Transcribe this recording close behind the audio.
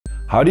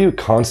How do you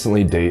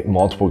constantly date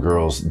multiple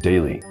girls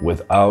daily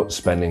without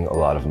spending a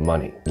lot of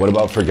money? What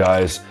about for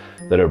guys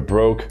that are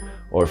broke,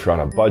 or if you're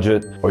on a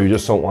budget, or you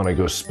just don't want to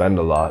go spend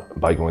a lot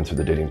by going through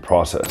the dating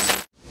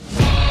process?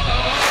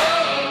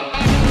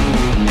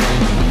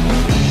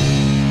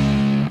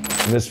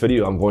 In this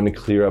video, I'm going to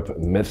clear up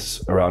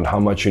myths around how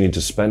much you need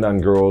to spend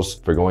on girls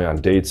for going on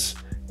dates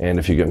and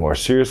if you get more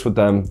serious with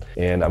them.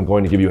 And I'm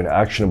going to give you an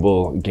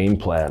actionable game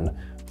plan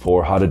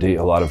for how to date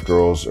a lot of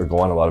girls or go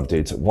on a lot of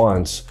dates at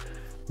once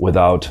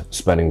without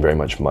spending very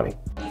much money.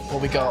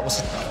 What we got?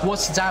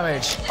 What's the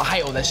damage? I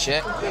hate all this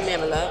shit. Let me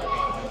have a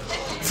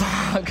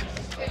look.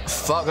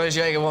 Fuck, those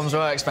Jaeger ones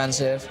were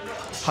expensive.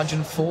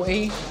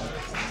 140?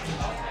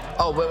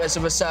 Oh, but it's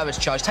a service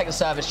charge. Take the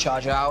service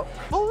charge out.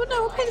 Oh,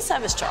 no, we'll pay the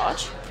service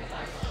charge.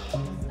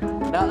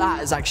 Now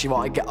that is actually what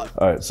I get. All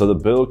right, so the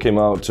bill came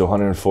out to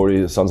 140.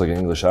 It sounds like an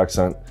English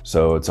accent.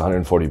 So it's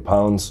 140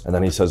 pounds. And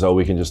then he says, oh,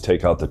 we can just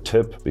take out the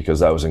tip because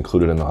that was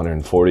included in the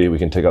 140. We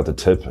can take out the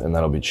tip and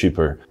that'll be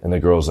cheaper. And the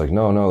girl's like,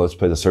 no, let's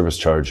pay the service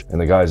charge.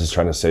 And the guy's just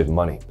trying to save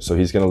money. So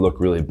he's gonna look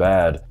really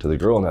bad to the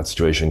girl in that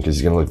situation because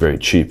he's gonna look very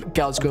cheap.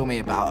 Girls grill me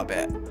about a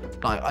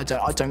bit. Like,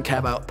 I don't care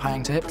about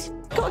paying tips.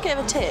 Gotta give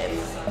a tip.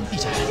 You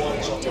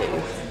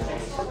don't.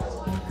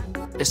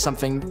 It's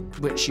something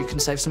which you can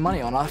save some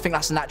money on. I think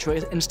that's a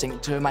natural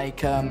instinct to make,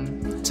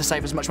 to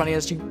save as much money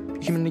as you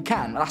humanly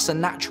can. That's a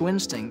natural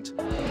instinct.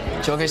 Do you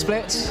want to go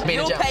split?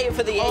 You're paying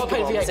for the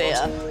eight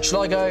here. Should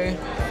I go?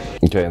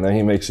 Okay, and then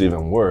he makes it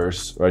even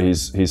worse, right?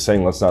 He's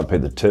saying let's not pay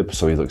the tip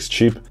so he looks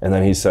cheap. And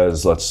then he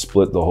says let's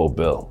split the whole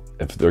bill.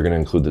 If they're gonna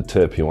include the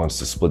tip, he wants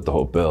to split the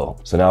whole bill.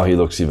 So now he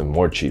looks even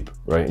more cheap,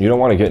 right? You don't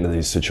wanna get into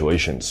these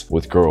situations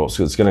with girls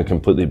because it's gonna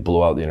completely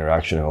blow out the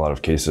interaction in a lot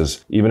of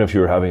cases. Even if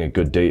you were having a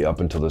good date up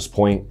until this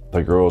point,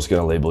 the girl's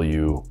gonna label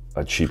you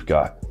a cheap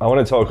guy. I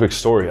wanna tell a quick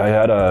story. I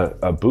had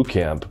a boot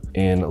camp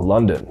in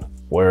London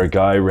where a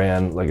guy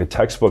ran like a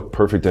textbook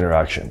perfect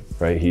interaction,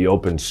 right? He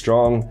opened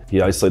strong,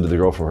 he isolated the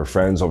girl from her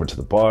friends over to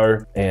the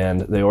bar, and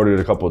they ordered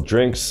a couple of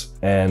drinks,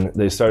 and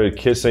they started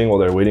kissing while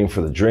they were waiting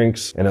for the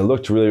drinks, and it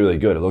looked really, really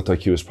good. It looked like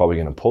he was probably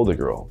gonna pull the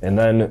girl. And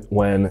then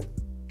when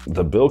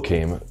the bill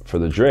came for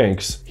the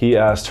drinks, he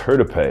asked her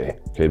to pay,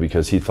 okay?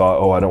 Because he thought,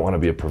 oh, I don't wanna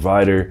be a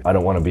provider, I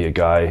don't wanna be a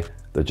guy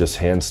that just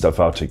hands stuff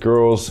out to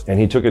girls. And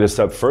he took it a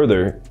step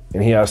further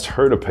and he asked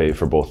her to pay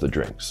for both the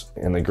drinks.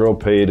 And the girl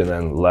paid and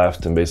then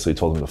left and basically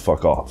told him to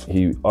fuck off.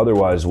 He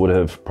otherwise would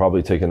have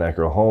probably taken that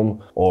girl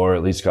home or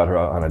at least got her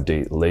out on a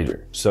date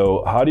later.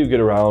 So how do you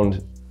get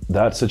around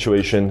that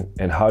situation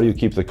and how do you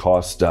keep the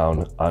costs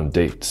down on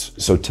dates?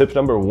 So tip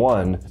number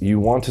one,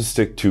 you want to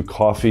stick to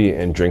coffee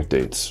and drink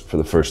dates for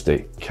the first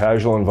date.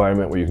 Casual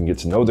environment where you can get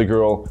to know the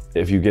girl.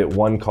 If you get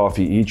one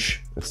coffee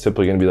each, it's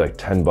typically gonna be like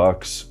 10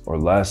 bucks or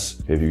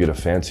less. If you get a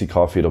fancy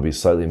coffee, it'll be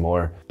slightly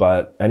more,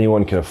 but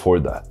anyone can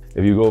afford that.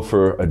 If you go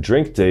for a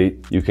drink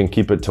date, you can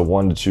keep it to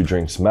 1 to 2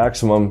 drinks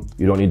maximum.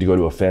 You don't need to go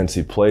to a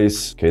fancy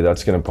place. Okay,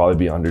 that's gonna probably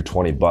be under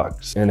 20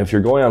 bucks. And if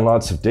you're going on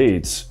lots of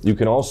dates, you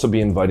can also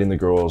be inviting the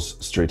girls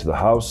straight to the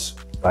house.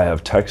 I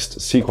have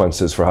text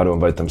sequences for how to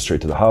invite them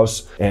straight to the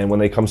house. And when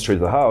they come straight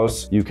to the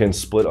house, you can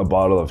split a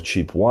bottle of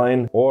cheap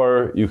wine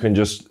or you can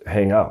just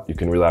hang out. You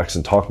can relax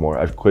and talk more.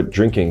 I've quit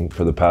drinking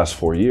for the past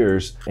 4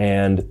 years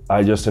and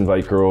I just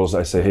invite girls.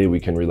 I say, hey, we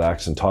can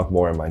relax and talk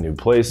more in my new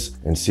place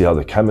and see how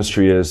the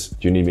chemistry is.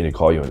 Do you need me to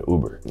call you an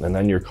Uber? And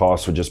then your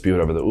cost would just be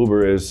whatever the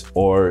Uber is.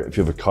 Or if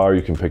you have a car,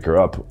 you can pick her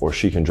up or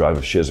she can drive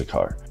if she has a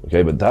car.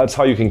 Okay, but that's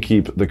how you can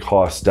keep the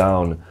costs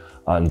down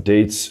on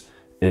dates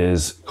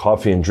is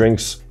coffee and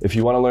drinks. If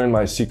you want to learn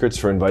my secrets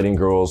for inviting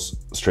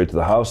girls straight to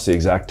the house, the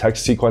exact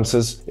text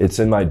sequences, it's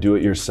in my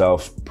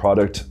do-it-yourself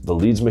product, The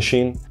Leads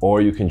Machine, or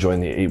you can join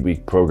the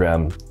 8-week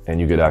program and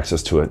you get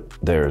access to it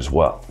there as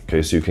well.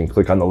 Okay, so you can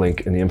click on the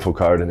link in the info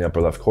card in the upper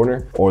left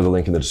corner or the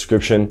link in the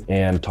description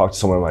and talk to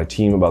someone on my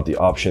team about the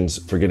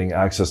options for getting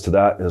access to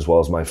that as well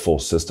as my full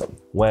system.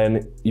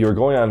 When you're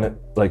going on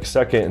like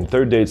second and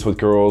third dates with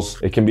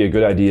girls, it can be a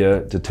good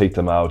idea to take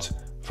them out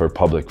for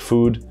public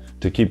food.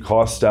 To keep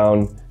costs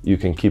down, you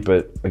can keep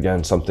it,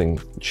 again, something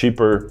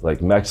cheaper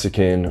like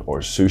Mexican or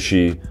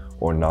sushi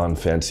or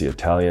non-fancy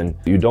Italian.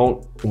 You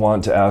don't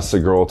want to ask the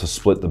girl to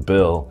split the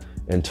bill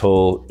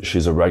until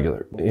she's a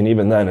regular. And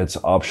even then, it's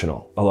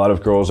optional. A lot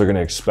of girls are gonna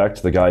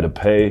expect the guy to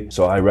pay,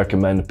 so I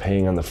recommend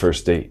paying on the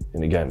first date.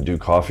 And again, do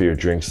coffee or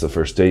drinks the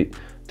first date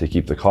to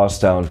keep the costs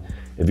down.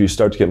 If you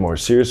start to get more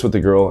serious with the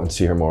girl and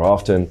see her more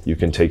often, you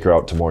can take her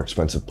out to more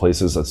expensive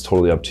places. That's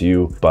totally up to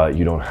you, but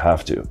you don't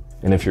have to.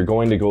 And if you're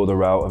going to go the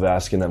route of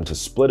asking them to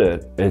split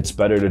it, it's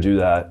better to do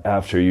that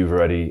after you've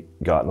already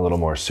gotten a little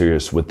more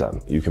serious with them.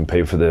 You can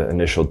pay for the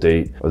initial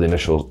date or the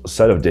initial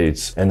set of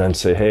dates and then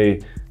say, hey,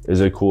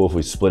 is it cool if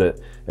we split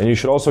it? And you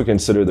should also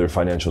consider their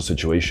financial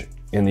situation.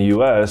 In the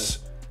US,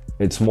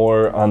 it's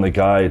more on the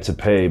guy to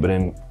pay, but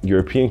in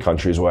European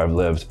countries where I've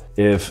lived,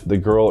 if the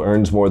girl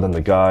earns more than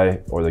the guy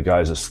or the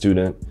guy's a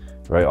student,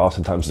 right?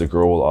 Oftentimes the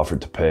girl will offer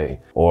to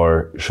pay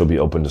or she'll be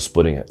open to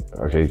splitting it,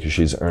 okay? Because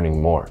she's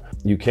earning more.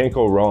 You can't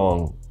go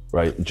wrong,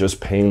 right? Just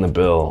paying the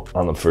bill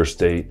on the first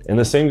date. And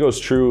the same goes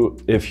true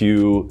if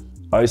you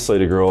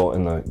isolate a girl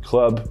in the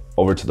club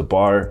over to the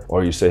bar,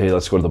 or you say, hey,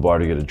 let's go to the bar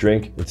to get a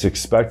drink, it's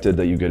expected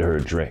that you get her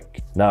a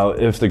drink. Now,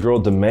 if the girl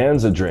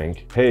demands a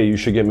drink, hey, you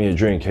should get me a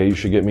drink, hey, you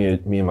should get me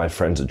and my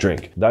friends a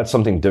drink, that's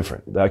something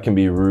different. That can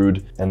be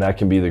rude, and that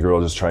can be the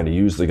girl just trying to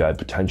use the guy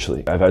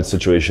potentially. I've had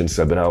situations,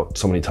 I've been out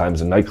so many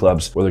times in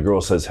nightclubs where the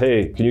girl says,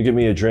 hey, can you give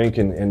me a drink,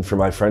 and for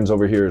my friends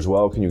over here as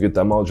well, can you get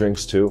them all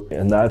drinks too?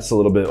 And that's a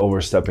little bit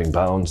overstepping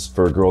bounds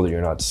for a girl that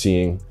you're not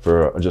seeing,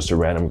 for just a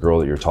random girl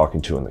that you're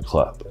talking to in the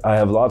club. I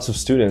have lots of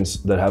students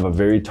that have a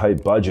very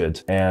tight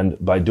budget, and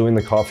by doing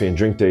the coffee and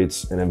drink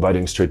dates and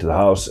inviting straight to the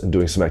house and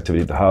doing some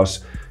activity at the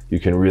house, you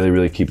can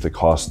really keep the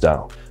costs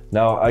down.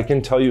 Now, I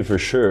can tell you for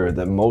sure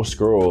that most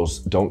girls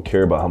don't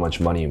care about how much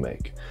money you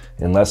make,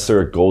 unless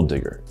they're a gold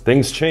digger.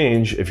 Things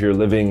change if you're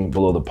living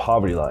below the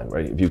poverty line,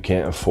 right? If you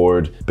can't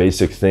afford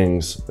basic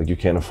things, like you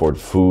can't afford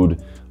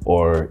food,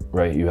 or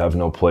right, you have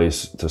no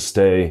place to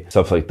stay,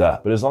 stuff like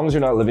that. But as long as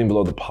you're not living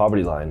below the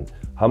poverty line,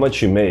 how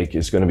much you make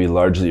is going to be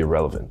largely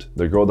irrelevant.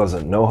 The girl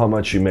doesn't know how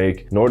much you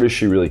make, nor does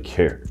she really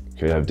care.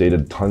 Okay, I've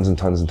dated tons and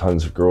tons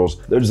of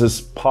girls. There's this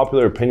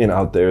popular opinion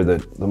out there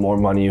that the more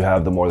money you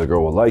have, the more the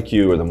girl will like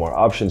you, or the more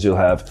options you'll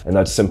have, and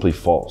that's simply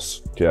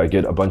false. Okay, I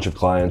get a bunch of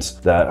clients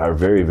that are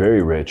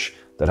very rich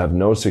that have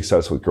no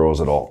success with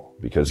girls at all,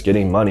 because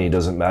getting money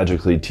doesn't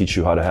magically teach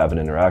you how to have an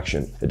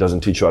interaction. It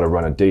doesn't teach you how to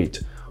run a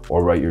date,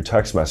 or write your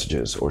text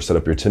messages, or set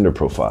up your Tinder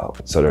profile,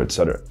 etc.,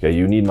 etc. Okay,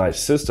 you need my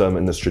system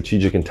and the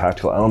strategic and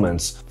tactical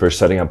elements for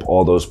setting up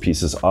all those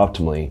pieces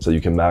optimally so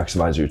you can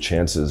maximize your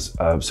chances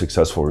of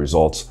successful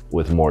results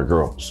with more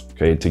girls.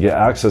 Okay, to get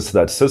access to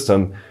that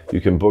system,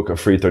 you can book a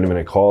free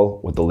 30-minute call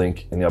with the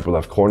link in the upper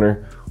left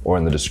corner or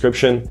in the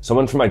description.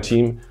 Someone from my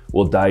team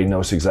will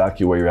diagnose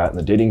exactly where you're at in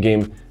the dating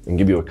game and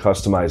give you a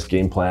customized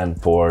game plan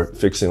for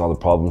fixing all the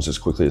problems as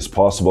quickly as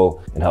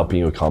possible and helping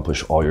you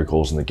accomplish all your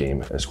goals in the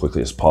game as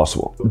quickly as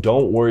possible.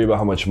 Don't worry about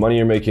how much money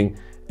you're making,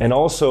 and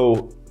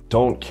also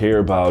don't care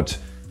about,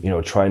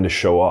 trying to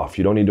show off.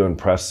 You don't need to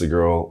impress the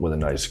girl with a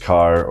nice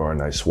car or a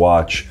nice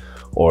watch,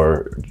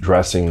 or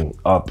dressing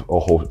up a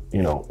whole,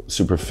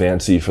 super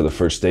fancy for the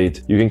first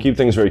date. You can keep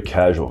things very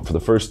casual. For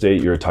the first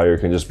date, your attire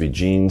can just be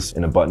jeans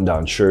and a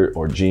button-down shirt,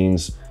 or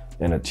jeans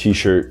and a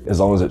t-shirt. As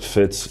long as it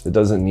fits, it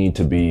doesn't need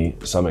to be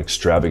some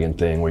extravagant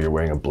thing where you're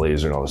wearing a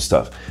blazer and all this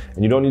stuff.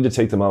 And you don't need to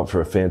take them out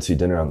for a fancy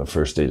dinner on the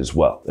first date as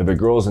well. If a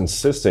girl is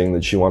insisting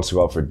that she wants to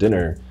go out for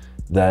dinner,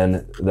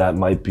 then that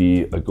might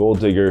be a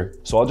gold digger.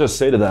 So I'll just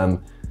say to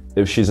them,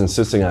 if she's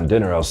insisting on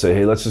dinner, I'll say,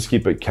 hey, let's just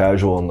keep it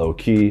casual and low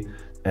key,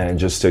 and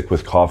just stick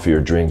with coffee or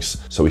drinks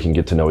so we can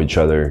get to know each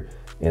other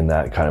in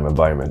that kind of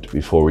environment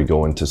before we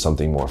go into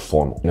something more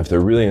formal. And if they're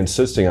really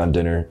insisting on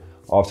dinner,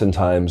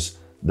 oftentimes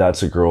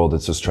that's a girl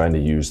that's just trying to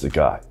use the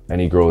guy.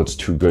 Any girl that's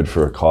too good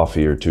for a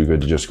coffee or too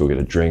good to just go get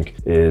a drink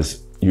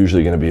is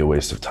usually going to be a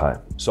waste of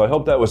time. So I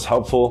hope that was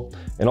helpful.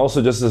 And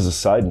also, just as a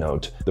side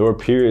note, there were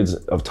periods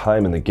of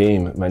time in the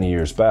game many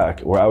years back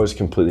where I was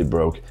completely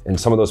broke, and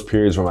some of those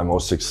periods were my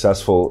most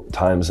successful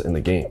times in the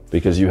game,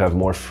 because you have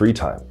more free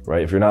time,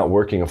 right? If you're not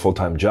working a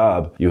full-time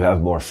job, you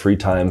have more free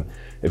time.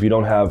 If you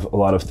don't have a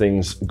lot of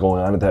things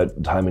going on at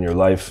that time in your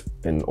life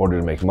in order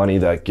to make money,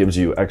 that gives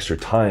you extra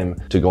time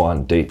to go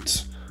on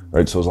dates,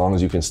 right? So as long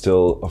as you can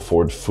still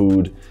afford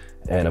food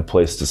and a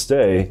place to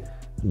stay,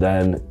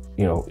 then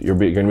you're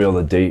gonna be able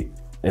to date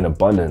in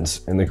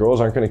abundance, and the girls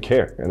aren't gonna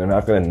care, and they're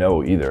not gonna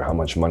know either how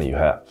much money you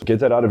have. Get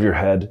that out of your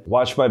head.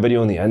 Watch my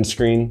video on the end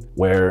screen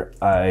where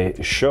I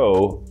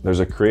show there's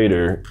a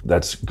creator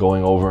that's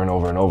going over and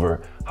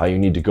over how you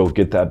need to go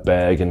get that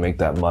bag and make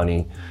that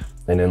money.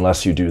 And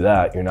unless you do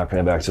that, you're not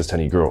gonna have access to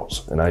any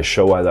girls. And I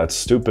show why that's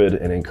stupid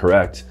and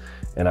incorrect,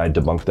 and I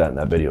debunk that in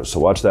that video. So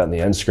watch that in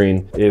the end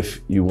screen. If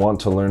you want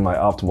to learn my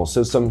optimal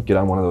system, get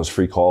on one of those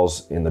free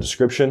calls in the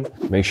description.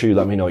 Make sure you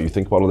let me know what you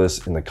think about all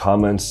this in the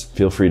comments.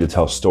 Feel free to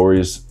tell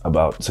stories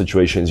about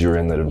situations you're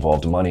in that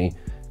involved money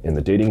in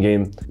the dating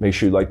game. Make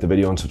sure you like the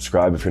video and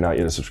subscribe if you're not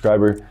yet a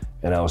subscriber,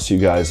 and I will see you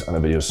guys on a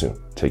video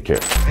soon. Take care.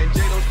 And Jay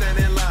don't stand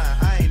in line.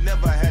 I ain't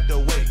never had to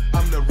wait.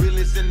 I'm the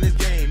realest in this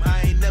game.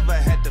 I ain't never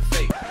had to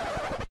fake.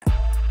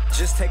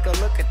 Just take a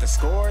look at the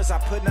scores. I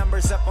put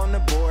numbers up on the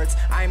boards.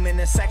 I'm in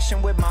a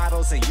section with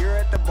models, and you're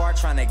at the bar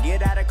trying to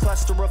get out a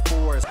cluster of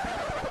fours.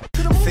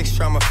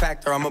 Fixture, I'm a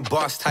factor. I'm a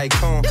boss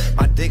tycoon.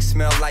 My dick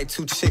smell like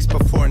 2 chicks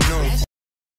before noon.